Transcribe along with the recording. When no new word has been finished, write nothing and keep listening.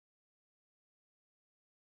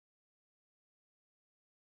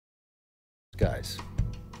guys?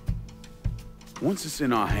 Once it's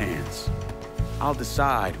in our hands, I'll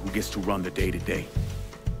decide who gets to run the day-to-day.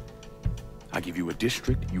 I give you a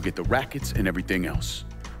district, you get the rackets and everything else.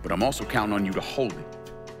 But I'm also counting on you to hold it.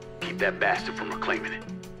 Keep that bastard from reclaiming it.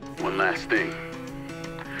 One last thing.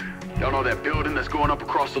 Y'all know that building that's going up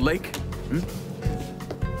across the lake?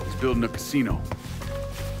 He's building a casino.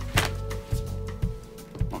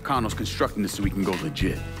 Marcano's constructing this so he can go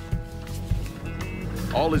legit.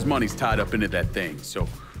 All his money's tied up into that thing, so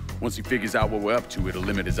once he figures out what we're up to, it'll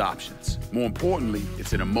limit his options. More importantly,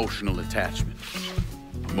 it's an emotional attachment.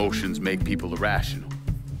 Emotions make people irrational,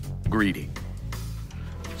 greedy.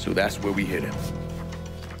 So that's where we hit him.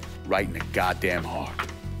 Right in the goddamn heart.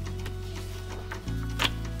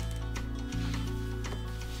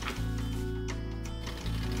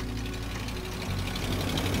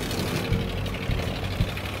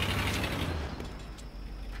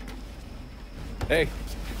 Hey,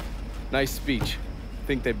 nice speech.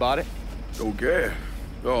 Think they bought it? Okay.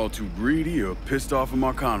 They're all too greedy or pissed off at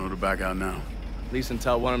Marcano to back out now. At least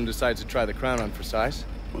until one of them decides to try the crown on for size.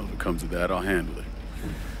 Well, if it comes to that, I'll handle it.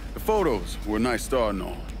 The photos were a nice start and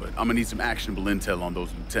all, but I'm gonna need some actionable intel on those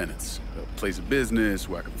lieutenants. A place of business,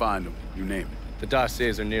 where I can find them, you name it. The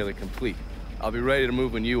dossiers are nearly complete. I'll be ready to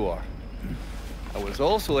move when you are. I was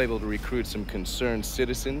also able to recruit some concerned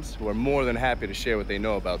citizens who are more than happy to share what they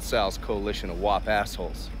know about Sal's coalition of WAP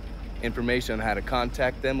assholes. Information on how to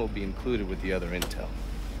contact them will be included with the other intel.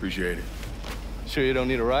 Appreciate it. Sure you don't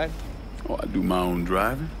need a ride? Oh, I do my own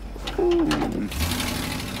driving. Ooh.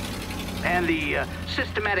 And the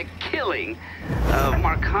systematic killing of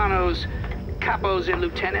Marcano's capos and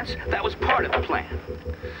lieutenants, that was part of the plan.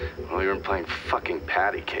 Well, you're playing fucking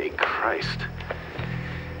patty cake, Christ.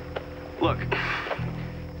 Look,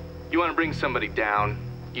 you want to bring somebody down,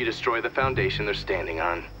 you destroy the foundation they're standing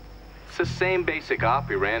on. It's the same basic op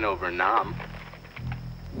we ran over Nam.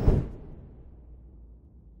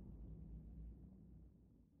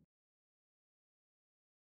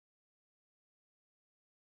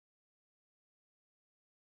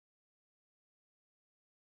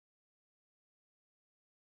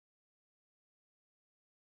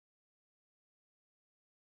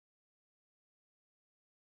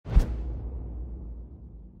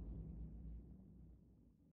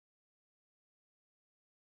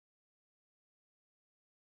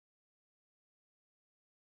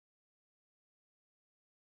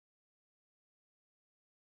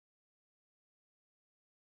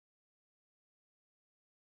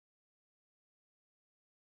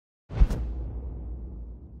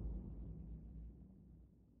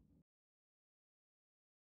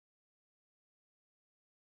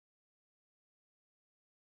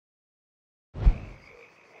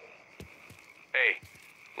 Hey,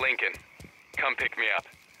 Lincoln, come pick me up.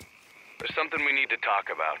 There's something we need to talk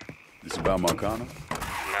about. This about Marcano?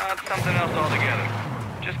 No, it's something else altogether.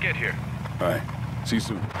 Just get here. All right. See you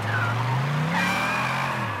soon.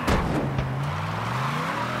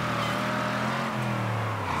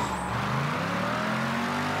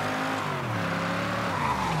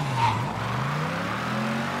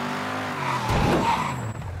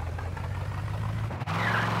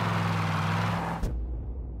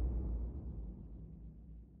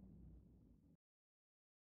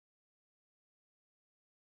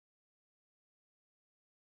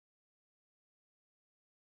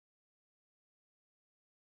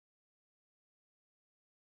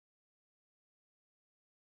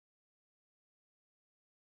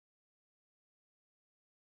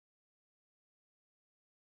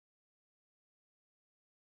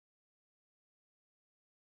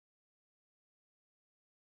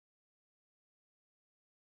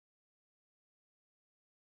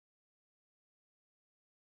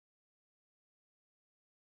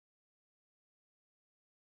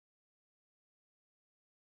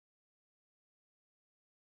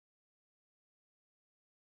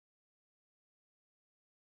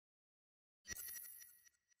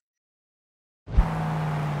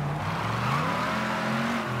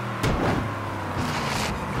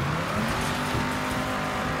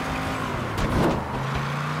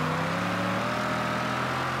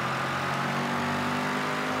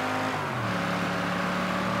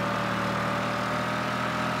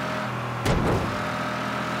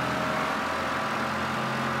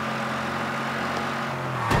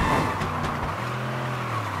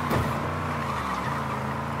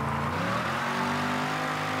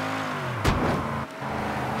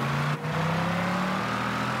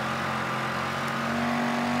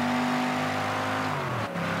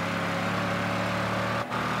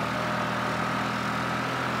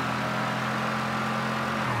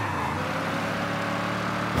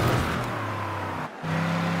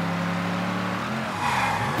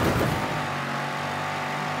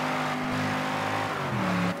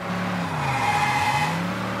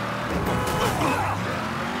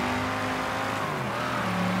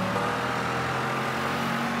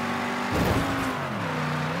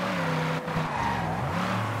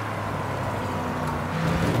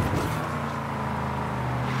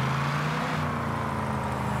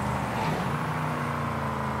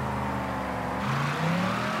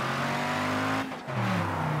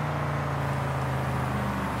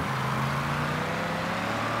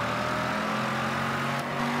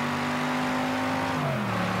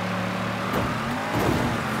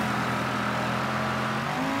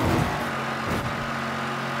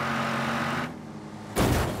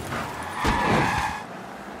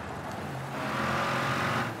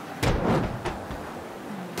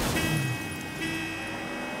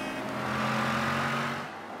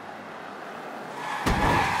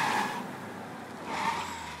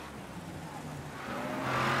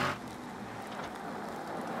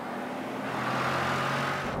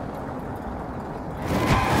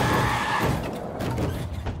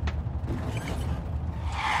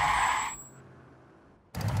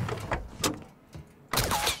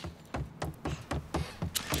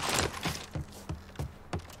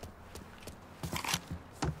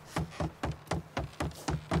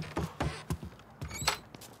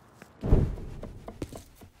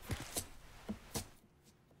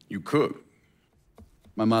 cook?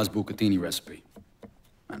 My ma's bucatini recipe.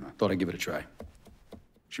 I don't know, thought I'd give it a try.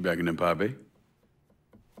 She back in Empire Bay?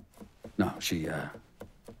 No, she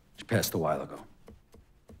passed a while ago.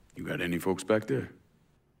 You got any folks back there?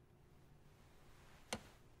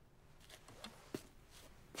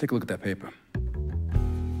 Take a look at that paper.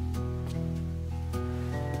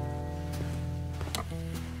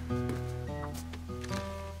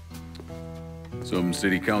 Some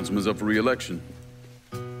city councilman's up for re-election.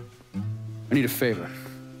 I need a favor.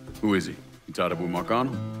 Who is he? You tied up with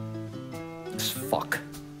Marcano? This fuck.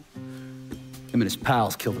 Him and his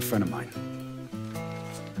pals killed a friend of mine.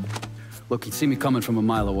 Look, he'd see me coming from a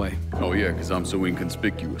mile away. Oh yeah, because I'm so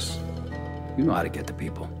inconspicuous. You know how to get to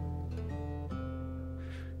people.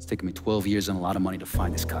 It's taken me 12 years and a lot of money to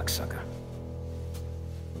find this cocksucker.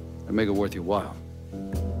 I'd make it worth your while.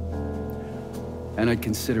 And I'd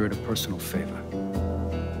consider it a personal favor.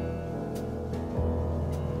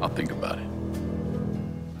 I'll think about it.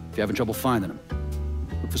 If you're having trouble finding him,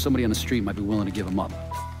 look for somebody on the street who might be willing to give him up.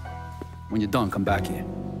 When you're done, come back here.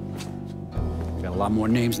 We got a lot more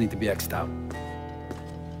names need to be X'd out.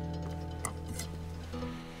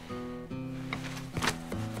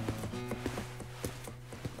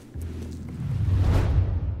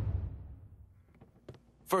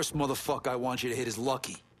 First motherfucker I want you to hit is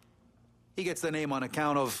Lucky. He gets the name on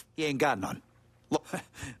account of he ain't got none.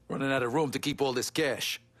 Running out of room to keep all this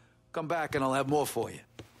cash. Come back and I'll have more for you.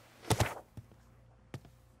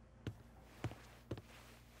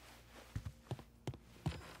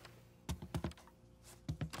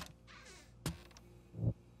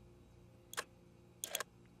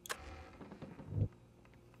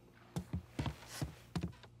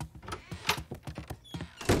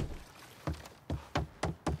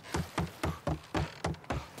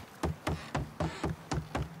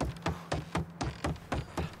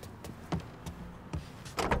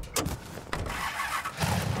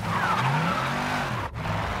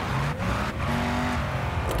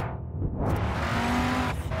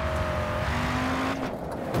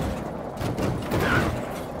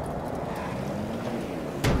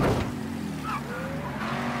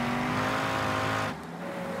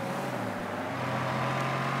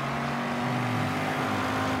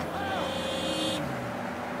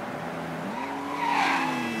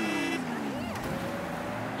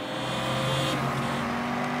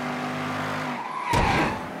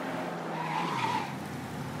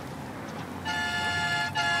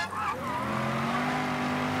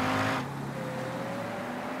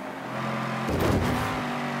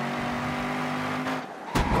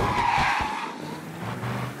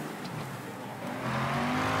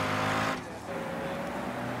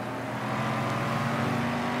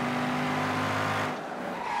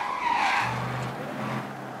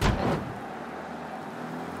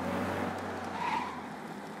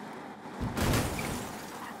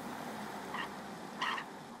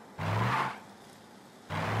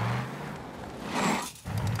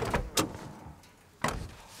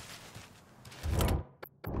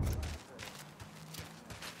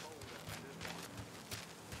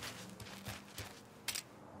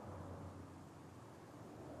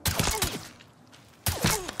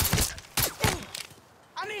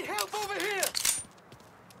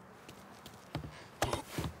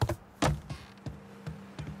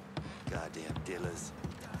 Dealers.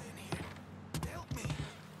 Help me.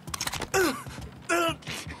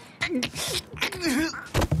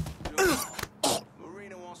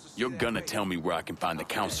 You're gonna tell me where I can find the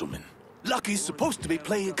councilman. Lucky's supposed to be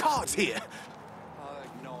playing cards here.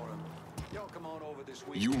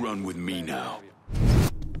 You run with me now.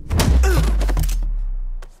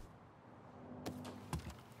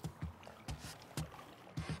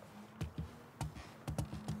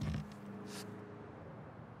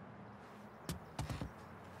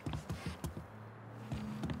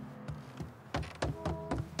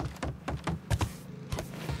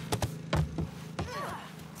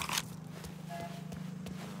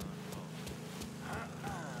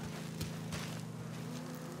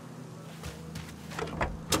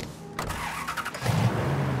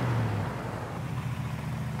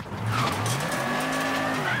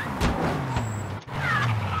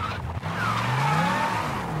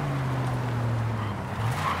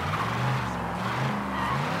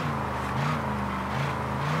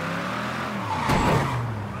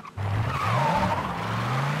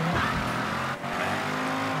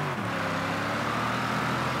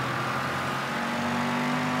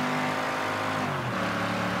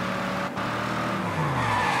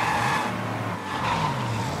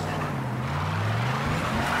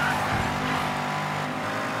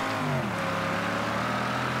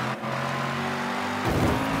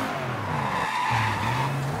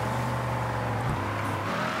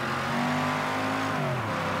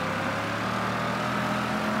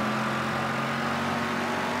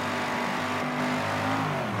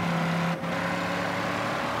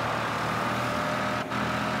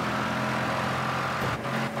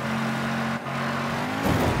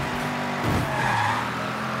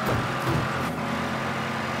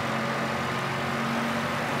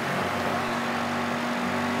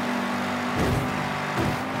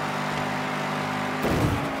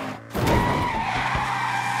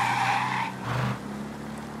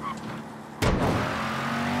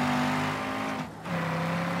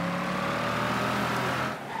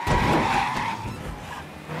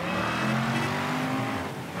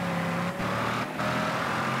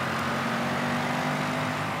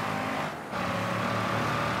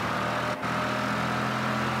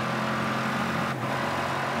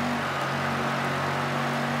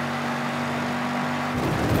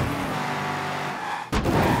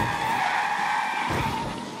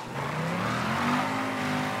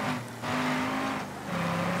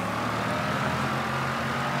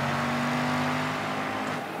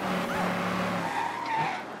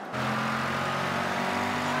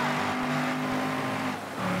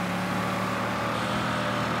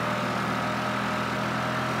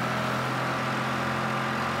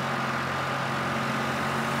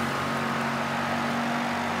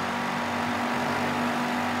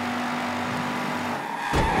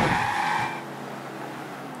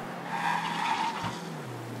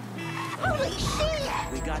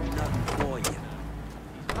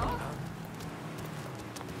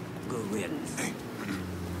 wins.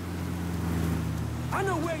 I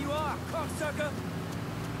know where you are, cocksucker!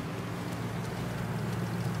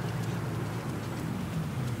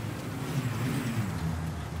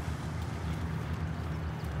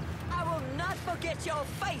 I will not forget your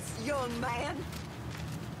face, young man!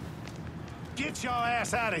 Get your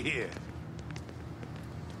ass out of here!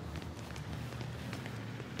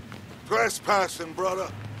 Trespassing,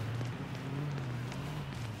 brother.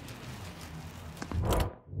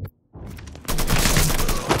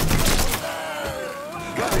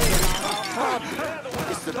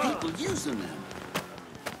 It's the people using them.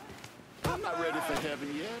 I'm not ready for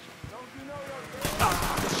heaven yet.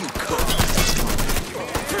 You could.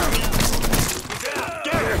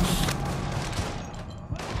 Get it!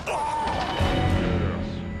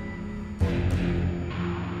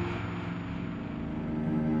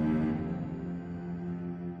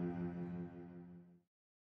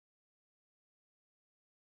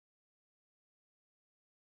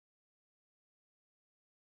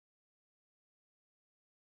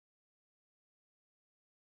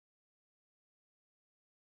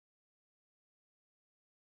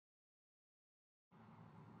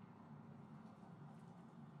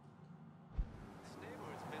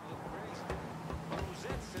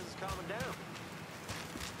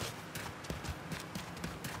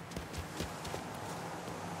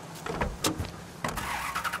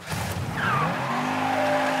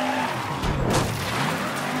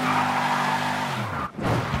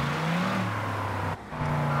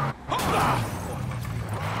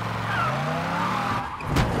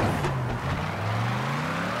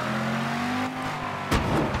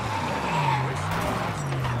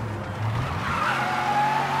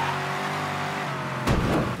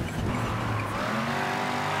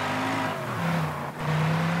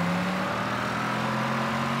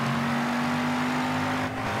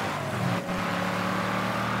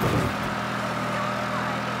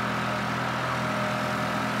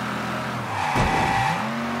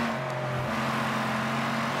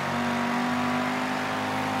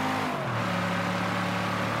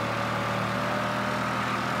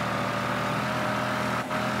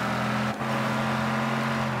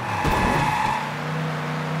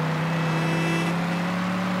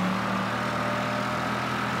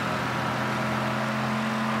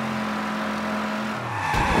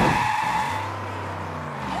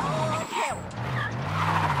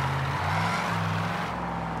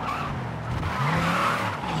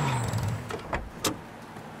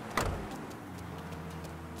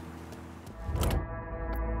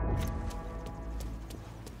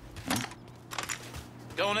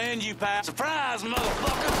 Don't end you, pal. Surprise,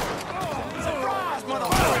 motherfucker! Oh, surprise,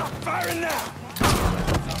 motherfucker! Firing now!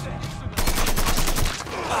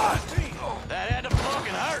 That had to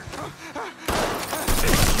fucking hurt.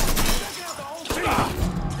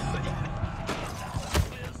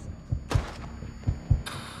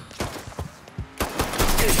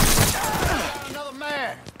 Another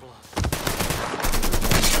man!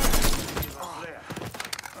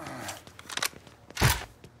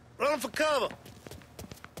 Run for cover.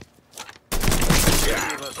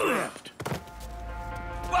 Give us left.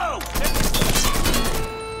 Whoa!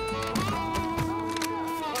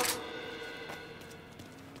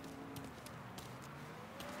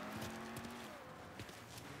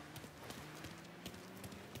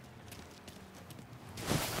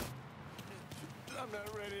 I'm not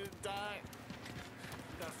ready to die.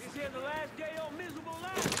 Is here the last day of miserable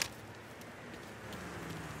life?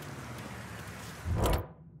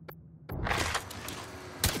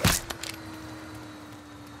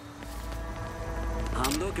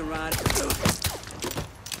 I'm looking right.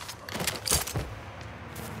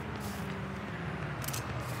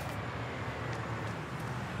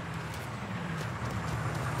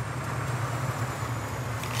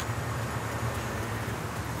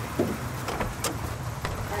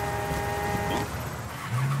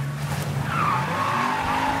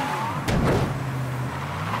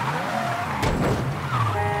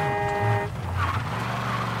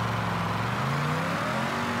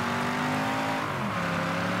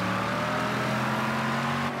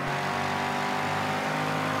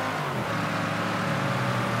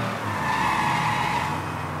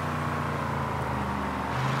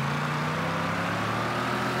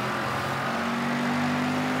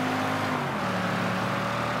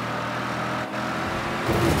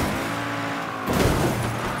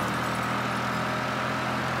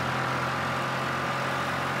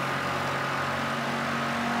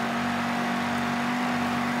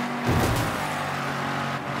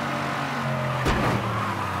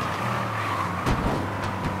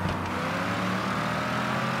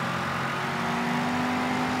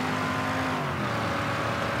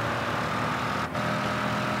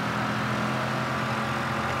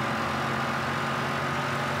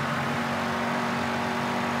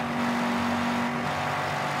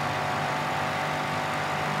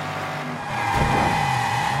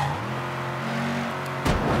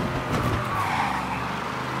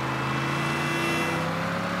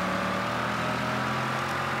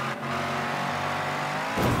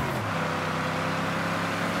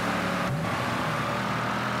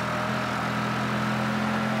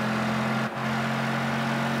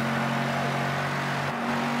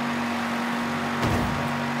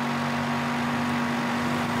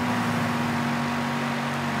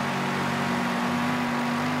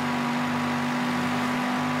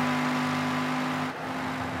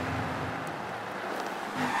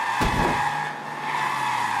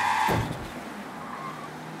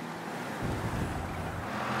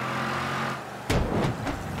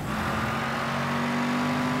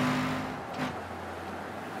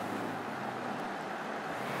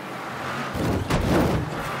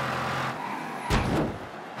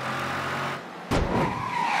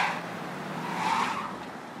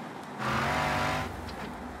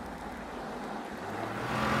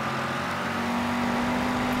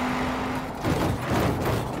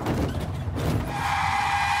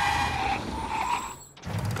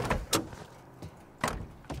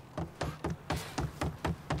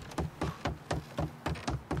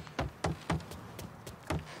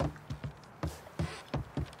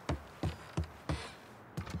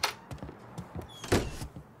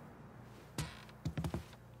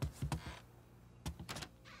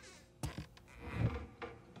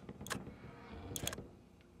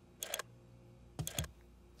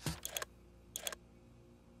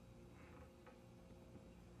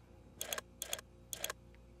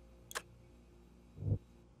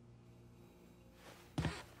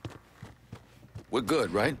 We're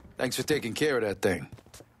good, right? Thanks for taking care of that thing.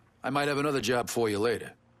 I might have another job for you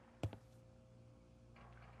later.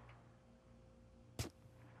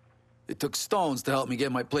 It took stones to help me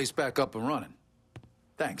get my place back up and running.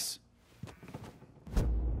 Thanks.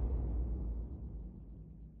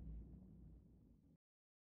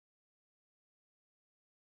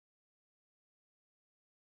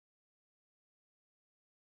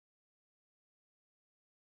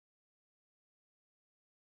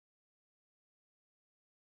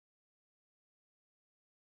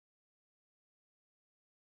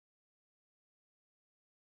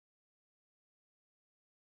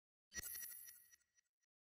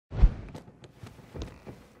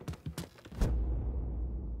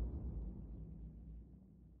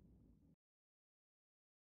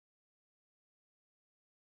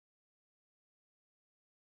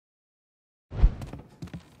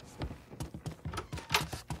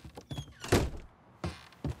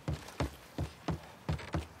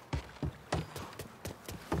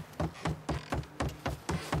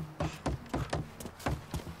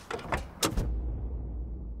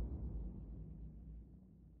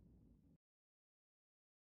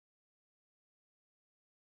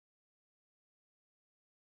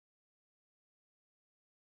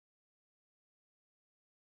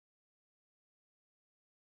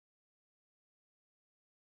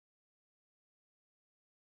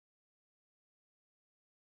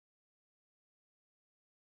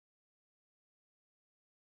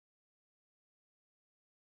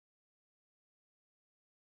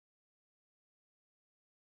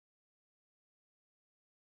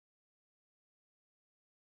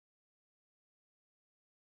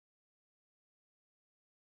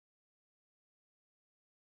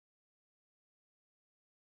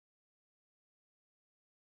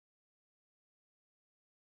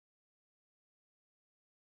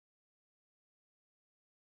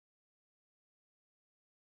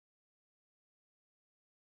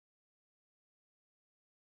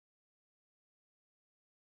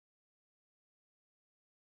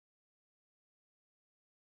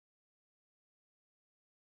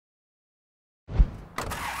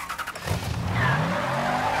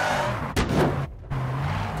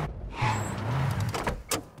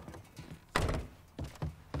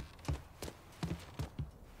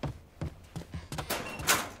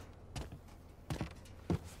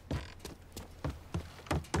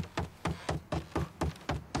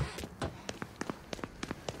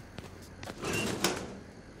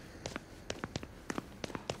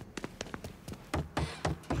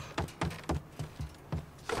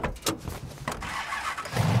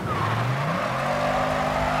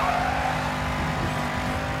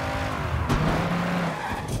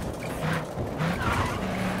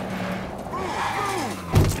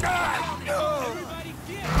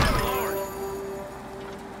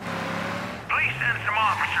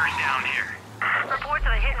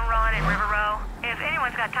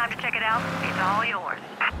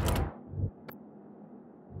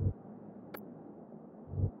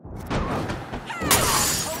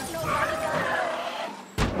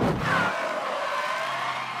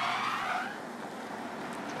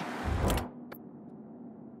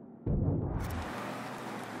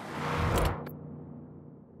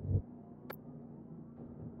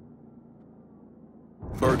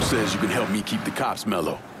 Burke says you can help me keep the cops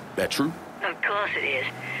mellow. That true? Of course it is.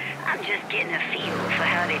 I'm just getting a feel for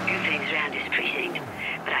how they do things around this precinct,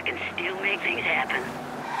 but I can still make things happen.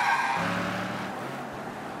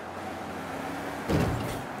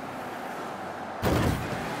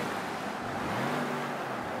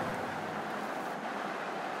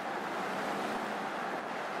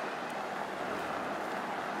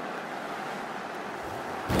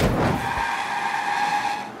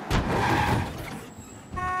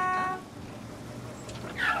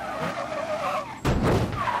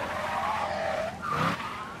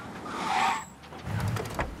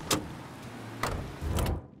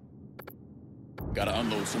 Gotta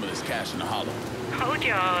unload some of this cash in the hollow. Hold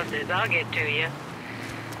your horses, I'll get to you.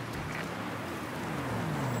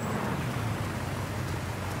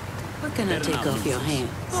 What can I take off your hands?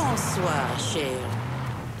 Bonsoir, cher.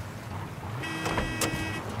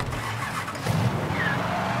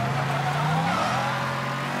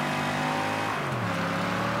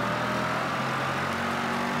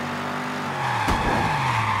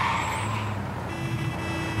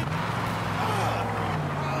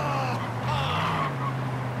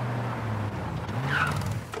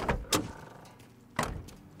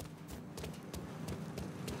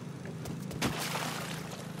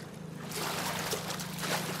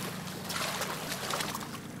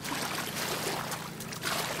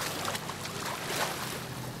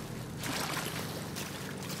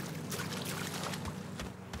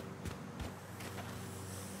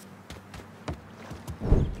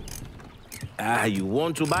 You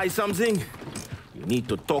want to buy something? You need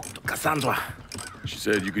to talk to Cassandra. She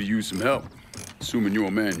said you could use some help, assuming you're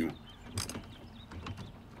Emmanuel.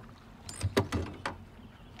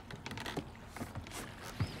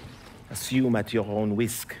 Assume at your own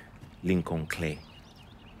risk, Lincoln Clay.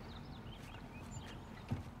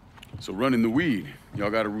 So running the weed,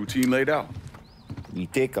 y'all got a routine laid out? We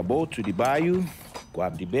take a boat to the bayou,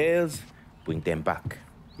 grab the bears, bring them back.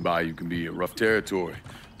 Bayou can be a rough territory.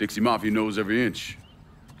 Dixie Mafia knows every inch.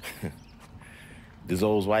 Do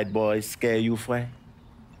those white boys scare you, Fred?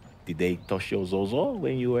 Did they touch your zozo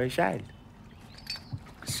when you were a child?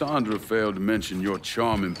 Cassandra failed to mention your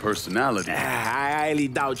charming personality. I highly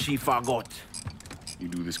doubt she forgot. You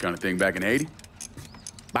do this kind of thing back in Haiti?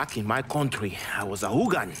 Back in my country, I was a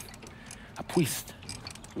hooligan, a priest.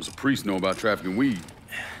 Does a priest know about trafficking weed?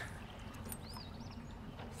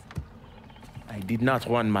 I did not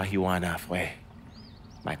run marijuana, Fred.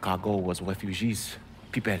 My cargo was refugees,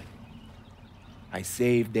 people. I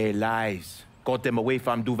saved their lives, got them away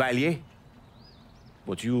from Duvalier.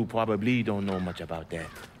 But you probably don't know much about that.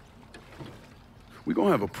 We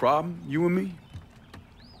gonna have a problem, you and me?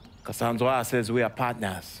 Cassandra says we are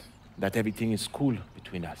partners, that everything is cool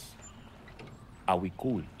between us. Are we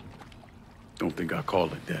cool? Don't think I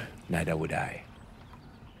call it that. Neither would I.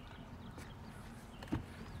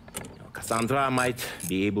 Cassandra might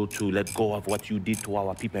be able to let go of what you did to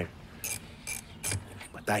our people.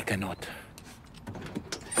 But I cannot.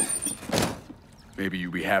 Maybe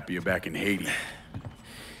you'd be happier back in Haiti.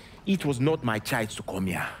 It was not my choice to come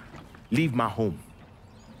here. Leave my home.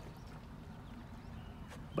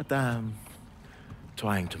 But I'm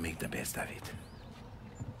trying to make the best of it.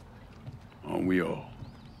 Aren't we all?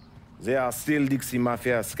 There are still Dixie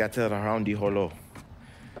Mafia scattered around the hollow.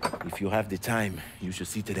 If you have the time, you should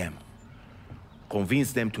see to them.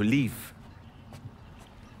 Convince them to leave.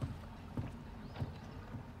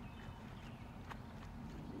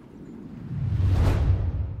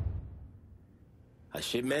 A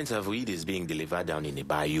shipment of weed is being delivered down in the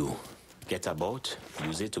bayou. Get a boat,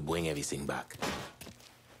 use it to bring everything back.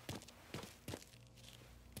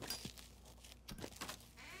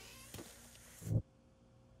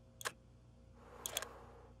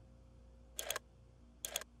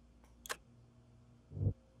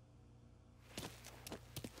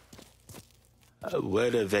 A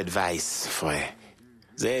word of advice, Frere.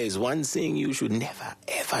 There is one thing you should never,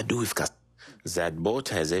 ever do with Cassandra. That boat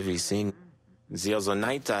has everything. The other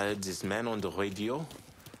night, I heard this man on the radio.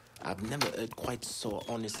 I've never heard quite so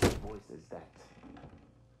honest a voice as that.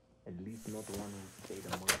 At least not one who stayed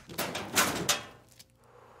amongst the...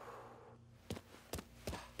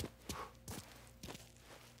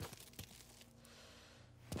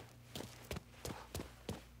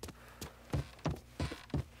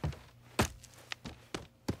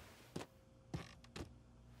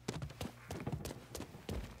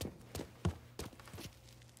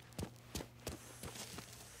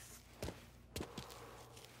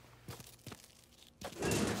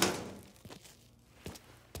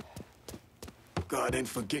 God ain't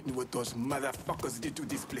forgetting what those motherfuckers did to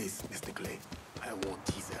this place, Mr. Clay. I won't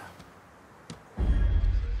tease her.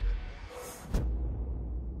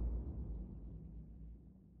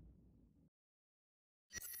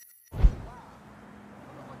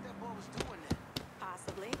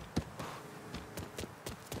 Possibly.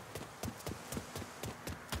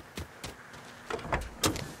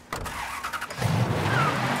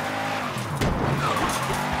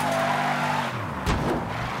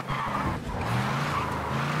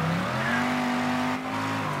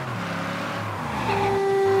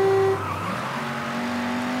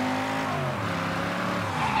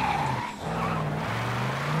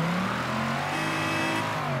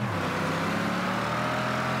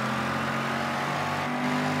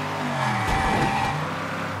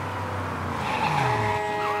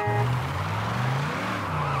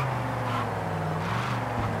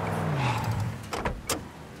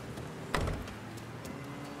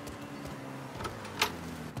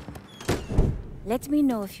 Let me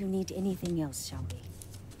know if you need anything else, shall we?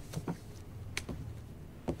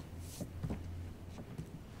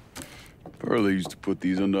 Pearlie used to put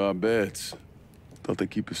these under our beds. Thought they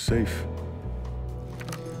keep us safe.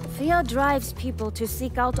 Fear drives people to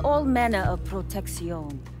seek out all manner of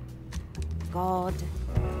protection. God,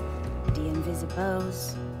 the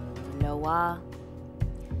invisibles, the Loa.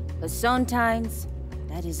 But sometimes,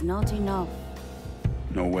 that is not enough.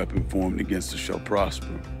 No weapon formed against us shall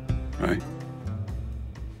prosper, right?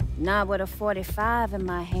 Not with a 45 in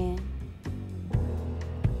my hand.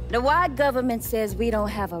 The white government says we don't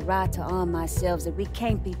have a right to arm ourselves, that we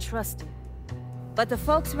can't be trusted. But the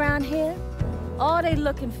folks around here All they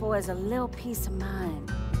looking for is a little peace of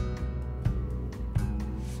mind.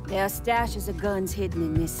 There are stashes of guns hidden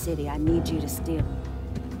in this city. I need you to steal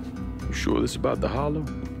them. You sure this about the Hollow?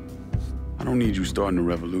 I don't need you starting a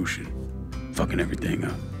revolution, fucking everything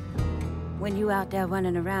up. When you out there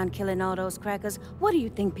running around killing all those crackers, what do you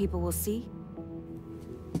think people will see?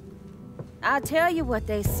 I'll tell you what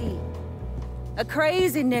they see. A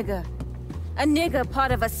crazy nigga. A nigga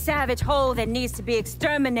part of a savage whole that needs to be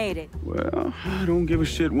exterminated. Well, I don't give a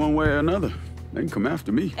shit one way or another. They can come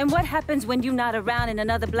after me. And what happens when you're not around and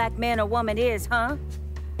another black man or woman is, huh?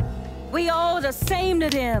 We all the same to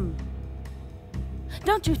them.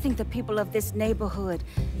 Don't you think the people of this neighborhood,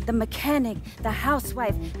 the mechanic, the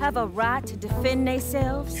housewife, have a right to defend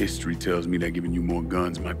themselves? History tells me that giving you more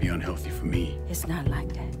guns might be unhealthy for me. It's not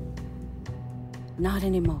like that. Not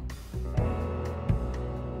anymore.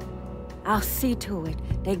 I'll see to it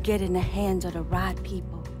they get in the hands of the right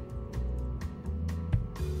people.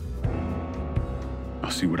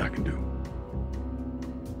 I'll see what I can do.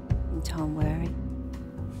 Don't worry.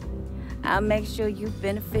 I'll make sure you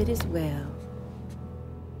benefit as well.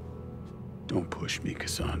 Don't push me,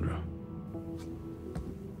 Cassandra.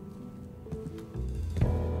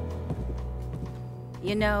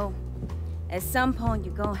 You know, at some point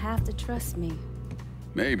you're gonna have to trust me.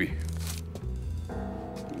 Maybe.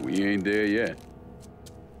 We ain't there yet.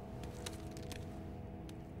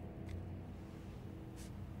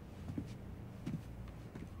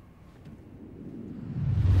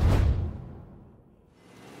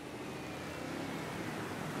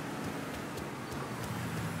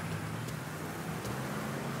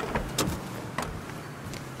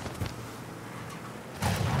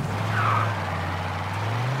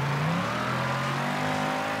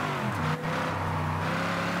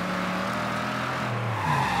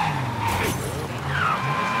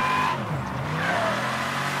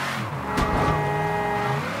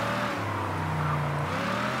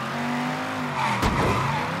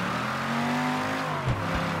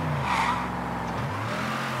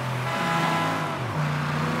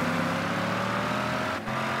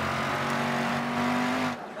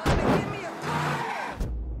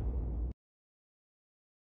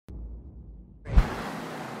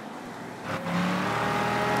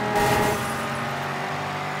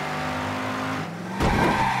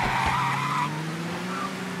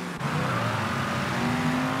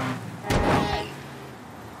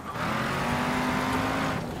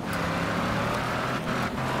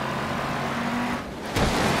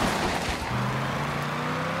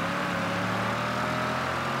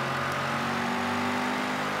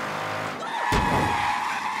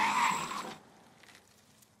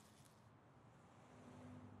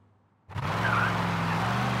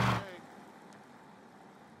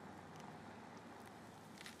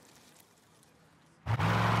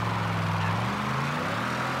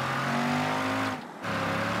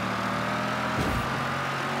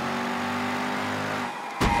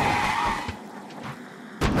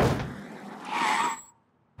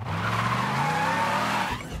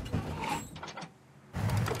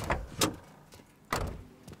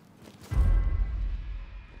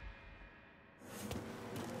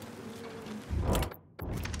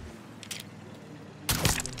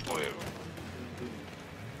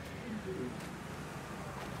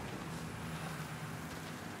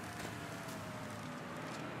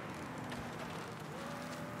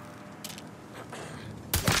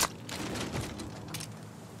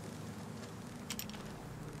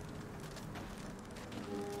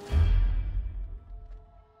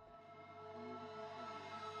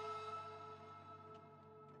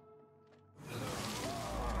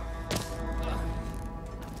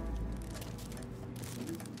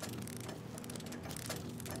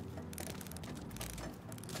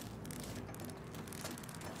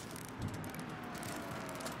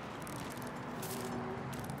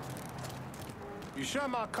 You sure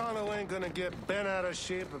Marcano ain't gonna get bent out of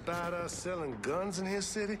shape about us selling guns in his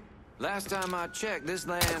city? Last time I checked, this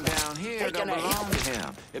land down here don't belong to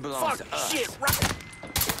him. It belongs to us. Shit, right.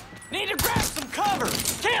 Need to grab some cover.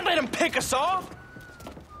 Can't let him pick us off.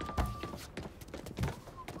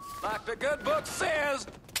 Like the good book says.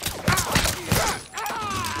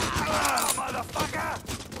 Motherfucker!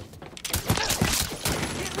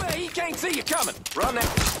 Get where he can't see you coming. Run that.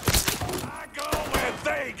 I go where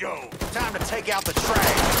they go. Time to take out the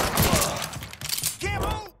trash. Can't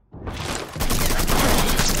move.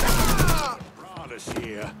 Brought us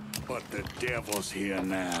here, but the devil's here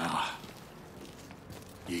now.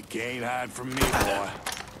 You can't hide from me, boy.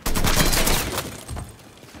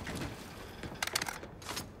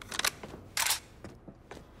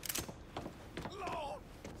 Lord,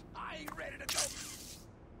 I ain't ready to go.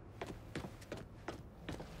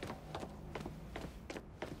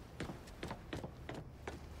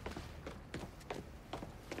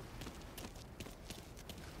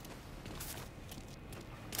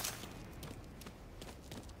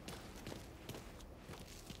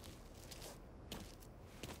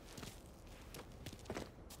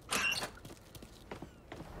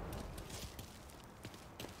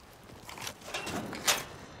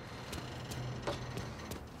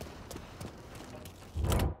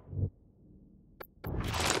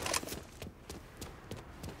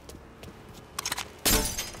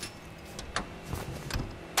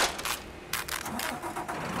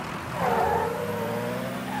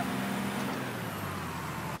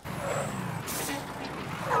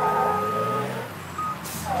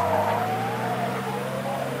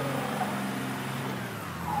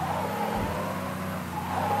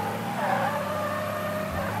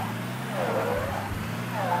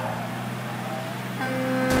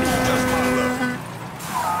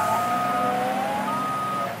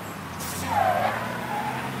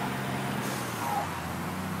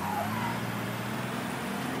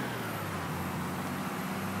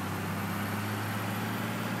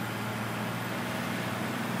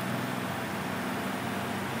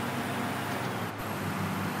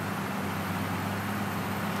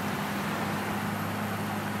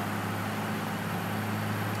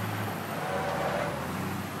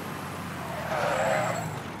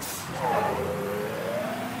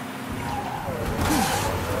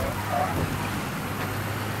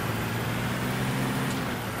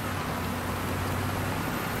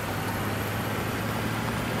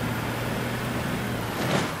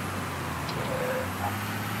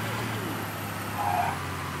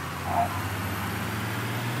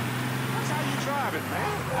 driving,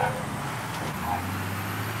 man.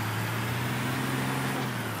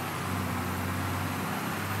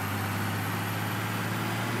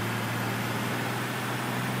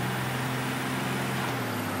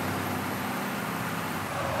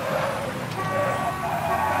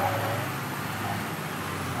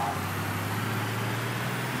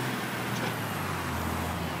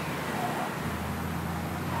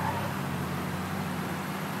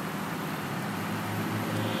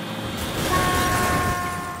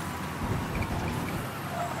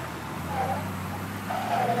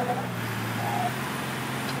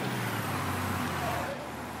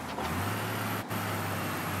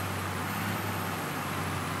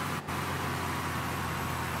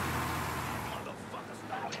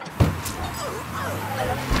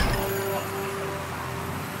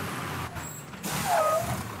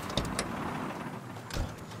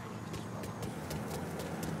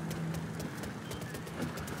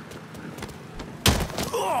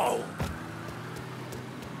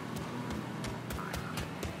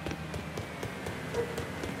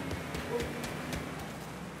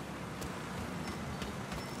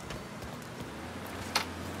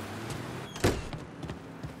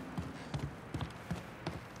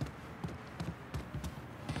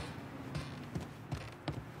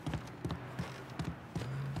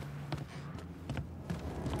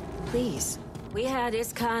 Please. We have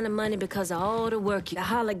this kind of money because of all the work. The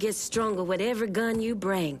holler gets stronger with every gun you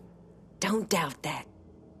bring. Don't doubt that.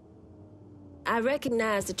 I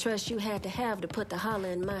recognize the trust you had to have to put the holler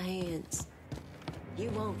in my hands.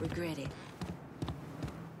 You won't regret it.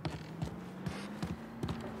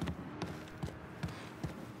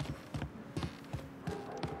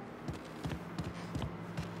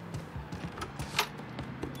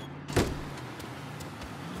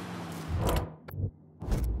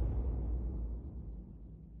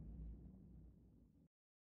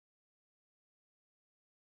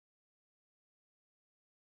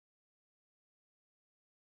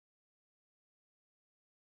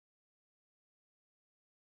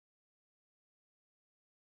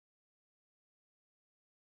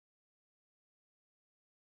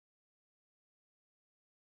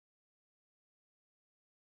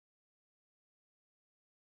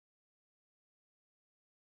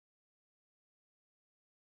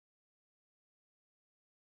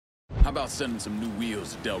 How about sending some new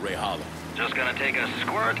wheels to Delray Hollow? Just gonna take a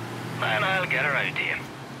squirt, and I'll get her out to you.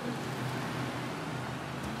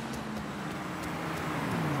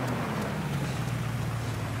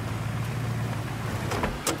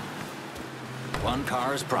 One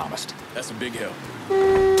car as promised. That's a big help.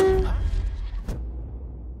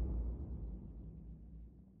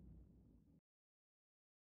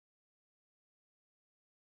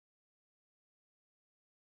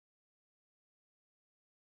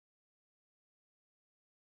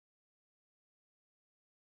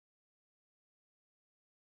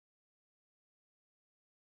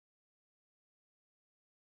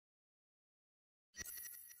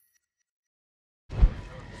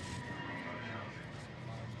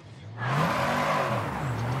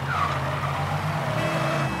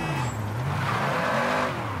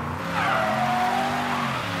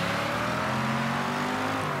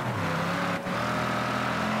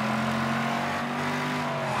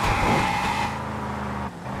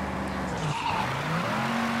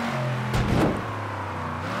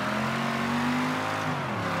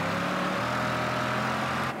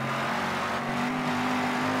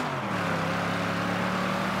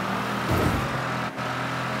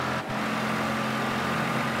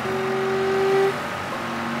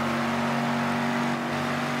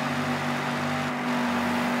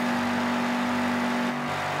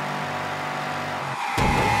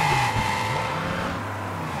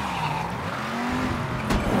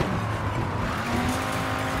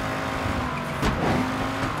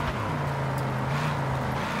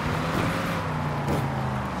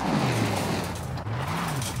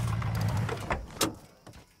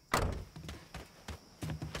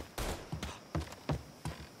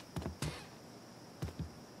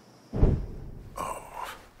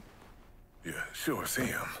 Sure, it's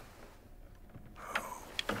him. Oh,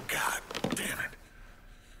 God damn it.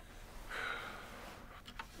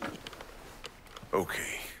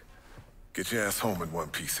 Okay. Get your ass home in one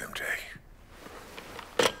piece, MJ.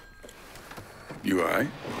 You all right?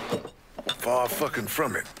 Far fucking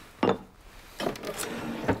from it.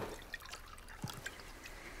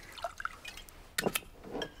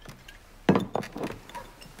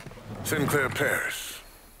 Sinclair Parish.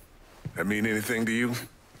 That mean anything to you?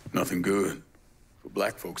 Nothing good. For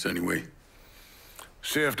black folks, anyway.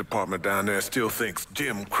 Sheriff department down there still thinks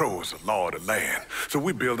Jim Crow is the law of the land, so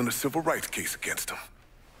we're building a civil rights case against him.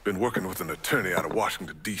 Been working with an attorney out of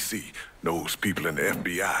Washington, D.C. Knows people in the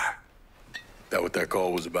FBI. That what that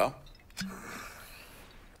call was about?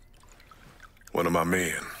 One of my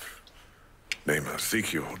men, named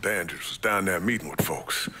Ezekiel Dandridge, was down there meeting with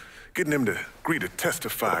folks, getting them to agree to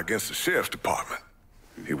testify against the sheriff's department.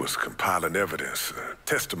 He was compiling evidence,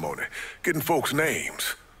 testimony, getting folks'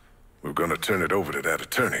 names. We were gonna turn it over to that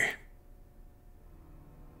attorney.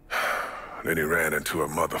 Then he ran into a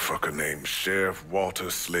motherfucker named Sheriff Walter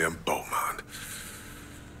Slim Beaumont.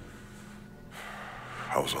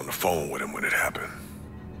 I was on the phone with him when it happened.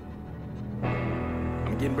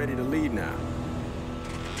 I'm getting ready to leave now.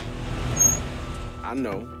 I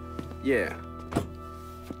know. Yeah.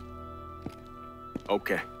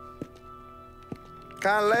 Okay.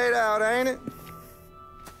 Kinda laid out, ain't it?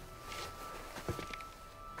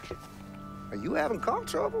 Are you having car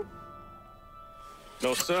trouble?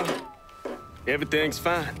 No, sir. Everything's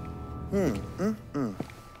fine.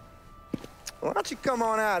 Why don't you come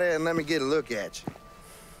on out here and let me get a look at you?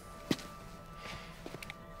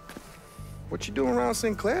 What you doing around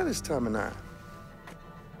Sinclair this time of night?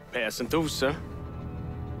 Passing through, sir.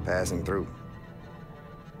 Passing through.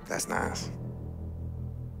 That's nice.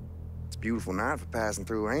 It's a beautiful night for passing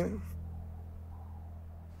through, ain't it?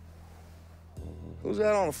 Who's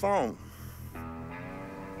that on the phone?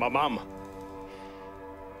 My mama.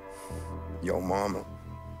 Your mama?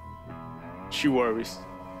 She worries.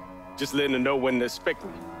 Just letting her know when to expect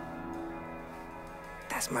me.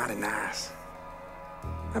 That's mighty nice.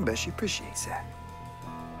 I bet she appreciates that.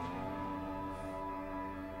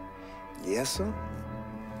 Yes, sir.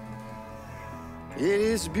 It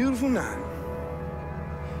is a beautiful night.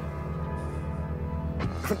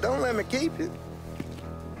 Don't let me keep it.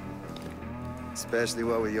 Especially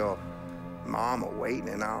what with your mama waiting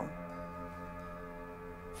and all.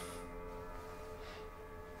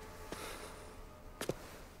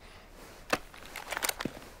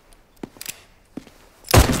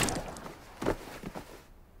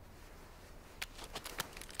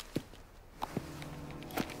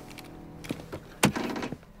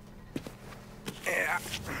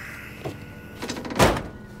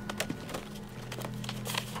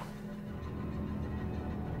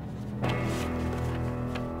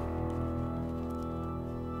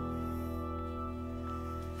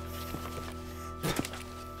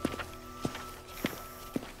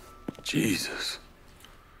 Jesus.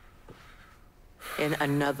 And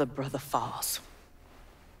another brother falls.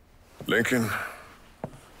 Lincoln,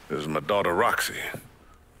 this is my daughter, Roxy.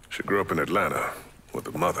 She grew up in Atlanta with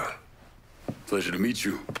a mother. Pleasure to meet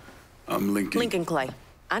you. I'm Lincoln. Lincoln Clay.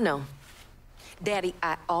 I know. Daddy,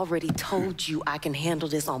 I already told you I can handle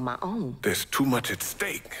this on my own. There's too much at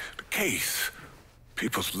stake. The case,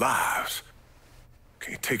 people's lives.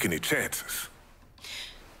 Can't take any chances.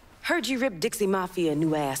 Heard you ripped Dixie Mafia a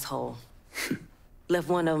new asshole. Left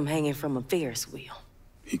one of them hanging from a Ferris wheel.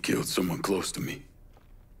 He killed someone close to me.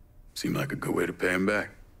 Seemed like a good way to pay him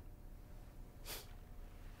back.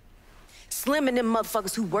 Slim and them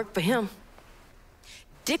motherfuckers who work for him.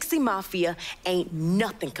 Dixie Mafia ain't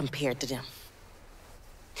nothing compared to them.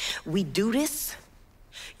 We do this,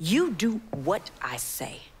 you do what I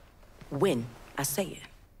say, when I say it.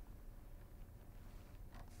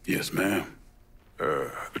 Yes, ma'am.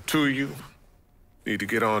 The two of you need to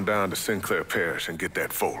get on down to Sinclair Parish and get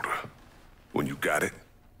that folder. When you got it,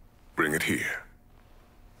 bring it here.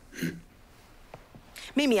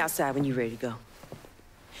 Meet me outside when you're ready to go.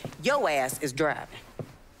 Your ass is driving.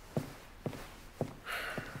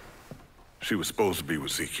 She was supposed to be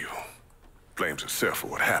with Ezekiel. Blames herself for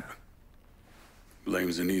what happened.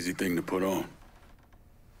 Blame's an easy thing to put on.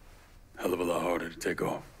 Hell of a lot harder to take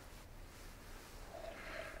off.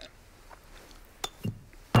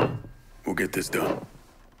 We'll get this done.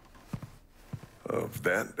 Of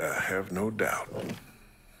that, I have no doubt.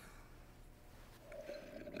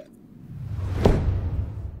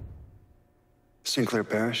 Sinclair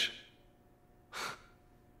Parish?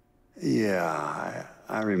 Yeah,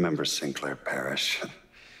 I remember Sinclair Parish.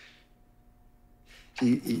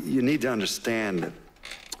 You need to understand that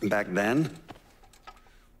back then,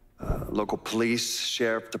 local police,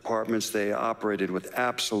 sheriff departments, they operated with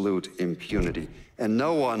absolute impunity. And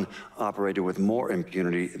no one operated with more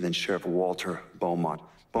impunity than Sheriff Walter Beaumont.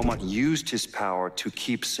 Beaumont used his power to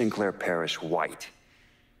keep Sinclair Parish white.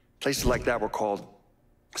 Places like that were called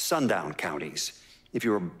sundown counties. If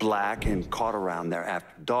you were black and caught around there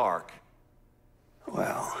after dark,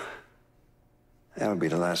 well, that would be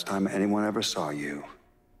the last time anyone ever saw you.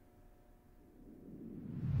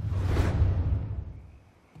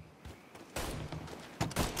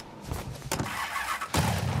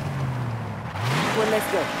 Well,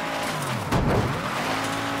 let's go.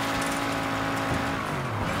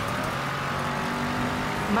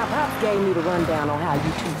 My pops gave me the rundown on how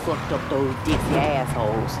you two fucked up those Dixie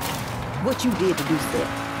assholes. What you did to do Seth,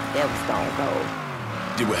 that was stone cold.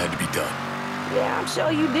 Did what had to be done. Yeah, I'm sure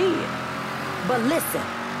you did. But listen,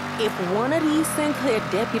 if one of these Sinclair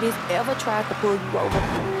deputies ever tries to pull you over,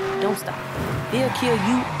 don't stop. They'll kill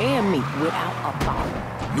you and me without a thought.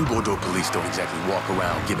 New Bordeaux police don't exactly walk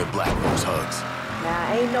around giving black folks hugs.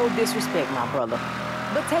 Now, ain't no disrespect, my brother.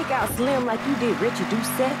 But take out Slim like you did Richie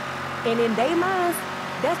Doucette, and in their minds,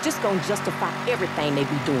 that's just gonna justify everything they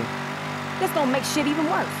be doing. That's gonna make shit even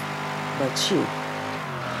worse. But you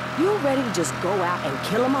ready to just go out and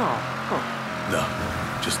kill them all, huh? No,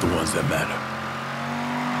 just the ones that matter.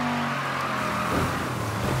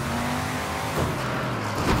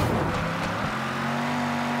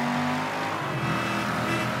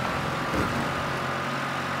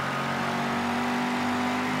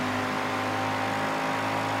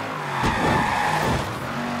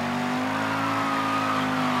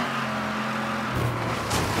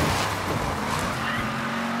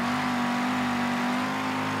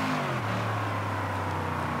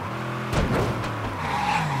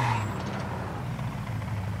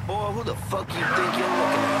 Who the fuck you think you're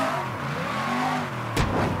looking at?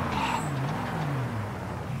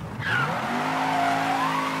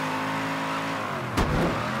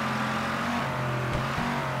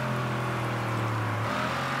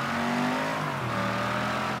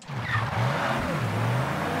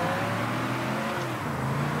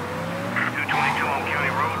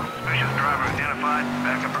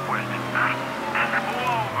 Backup requested. Pull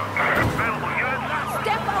over. Available units?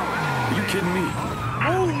 Step over! Are you kidding me?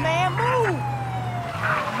 Move, man, move!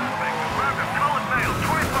 Cullen Vale,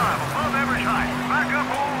 25, above average height. Backup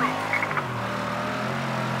en route.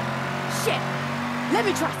 Shit! Let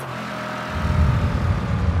me try some.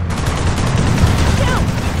 Them!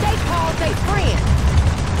 They called they friend.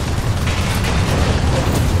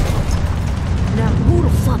 Now who the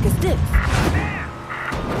fuck is this?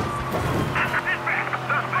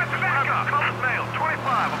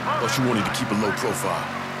 Thought you wanted to keep a low profile.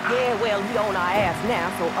 Yeah, well, we on our ass now,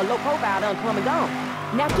 so a low profile done come and gone.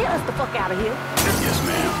 Now get us the fuck out of here. Yes,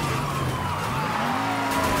 ma'am.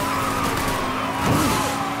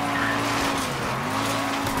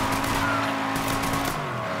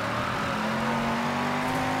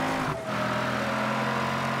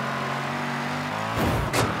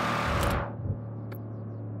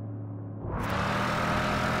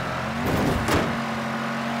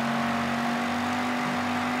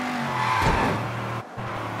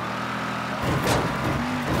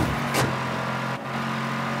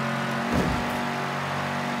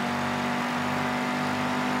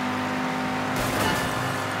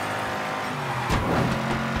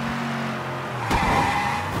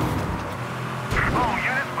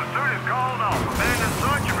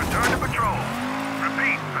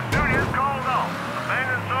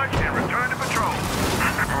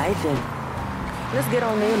 Let's get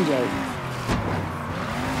on the MJ.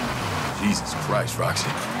 Jesus Christ, Roxy.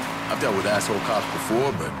 I've dealt with asshole cops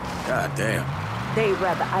before, but goddamn. They'd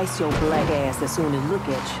rather ice your black ass as soon as look at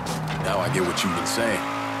you. Now I get what you've been saying.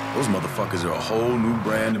 Those motherfuckers are a whole new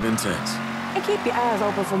brand of intense. And keep your eyes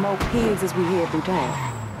open for more pigs as we head through town.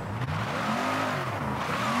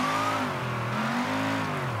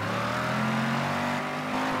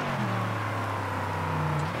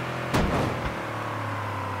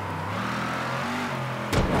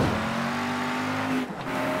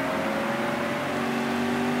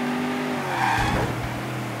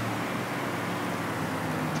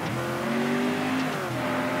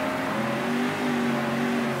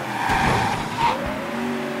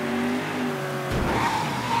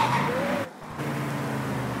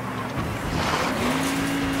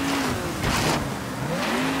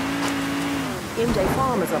 MJ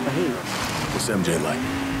Farm is up ahead. What's MJ like?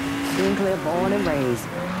 Sinclair born and raised.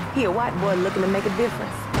 He a white boy looking to make a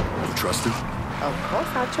difference. You trust him? Of course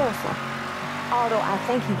I trust him. Although I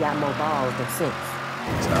think he got more balls than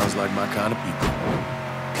sense. Sounds like my kind of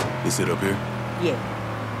people. They sit up here? Yeah.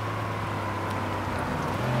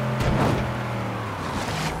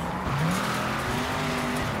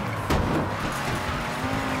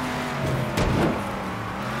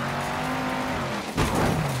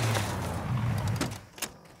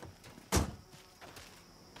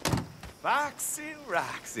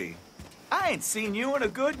 Roxy, I ain't seen you in a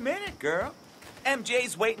good minute, girl.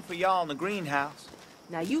 MJ's waiting for y'all in the greenhouse.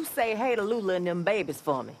 Now you say hey to Lula and them babies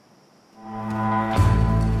for me.